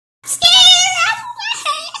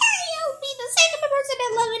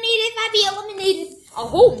I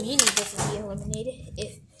hope Meanie doesn't be eliminated.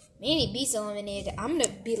 If Meanie be's eliminated, I'm gonna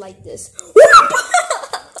be like this.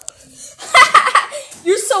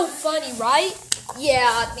 You're so funny, right? Yeah,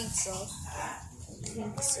 I think so.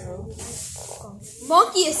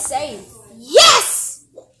 Monkey is safe. Yes!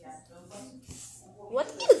 What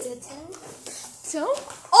did you do, Tim? So?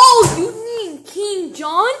 Oh, you mean King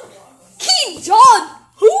John? King John?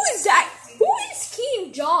 Who is that? Who is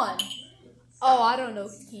King John? Oh, I don't know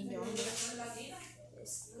who King John is.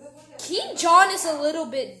 King John is a little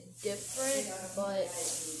bit different, but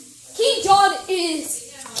King John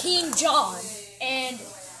is King John. And,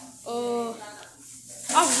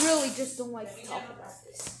 I really just don't like to talk about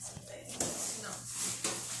this.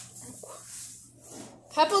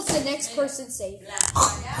 How about the next person say?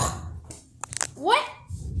 What?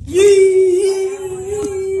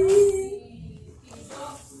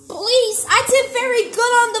 Please, I did very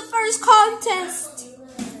good on the first contest.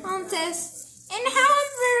 And how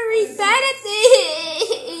I'm very bad at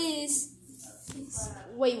this.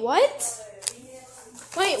 Wait, what?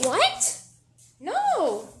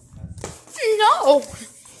 No.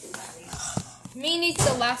 Meanie's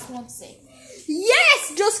the last one safe.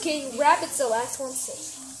 Yes! Just kidding. Rabbit's the last one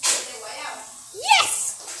safe. Yes!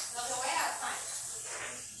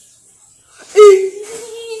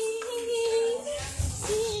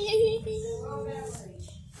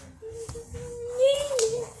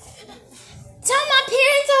 Tell my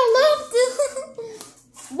parents I love them.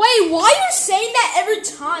 Wait, why are you saying that every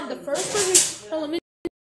time? The first person eliminated.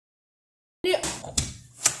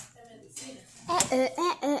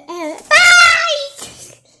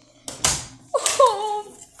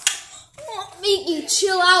 Mickey,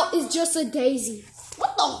 chill out. It's just a daisy.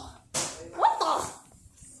 What the?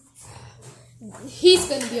 He's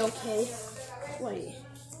gonna be okay. Wait.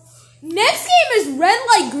 Next game is red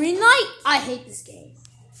light, green light. I hate this game.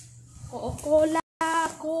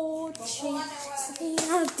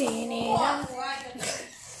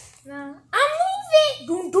 I'm moving.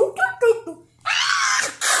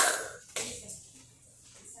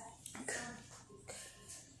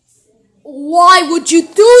 Why would you do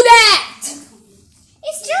that?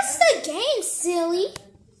 It's just a game, silly.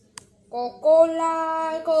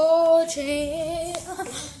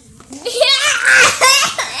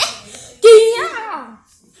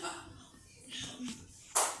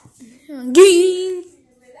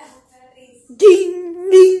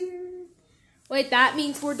 Wait, that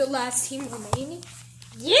means we're the last team remaining?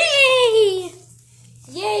 Yay!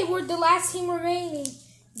 Yay, we're the last team remaining.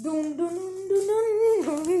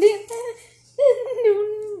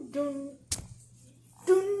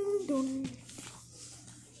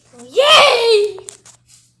 Yay!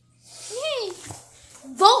 Yay!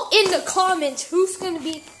 Vote in the comments who's gonna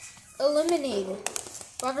be eliminated.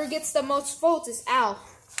 Whoever gets the most votes is out.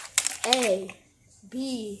 A,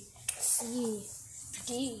 B, C,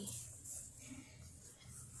 D.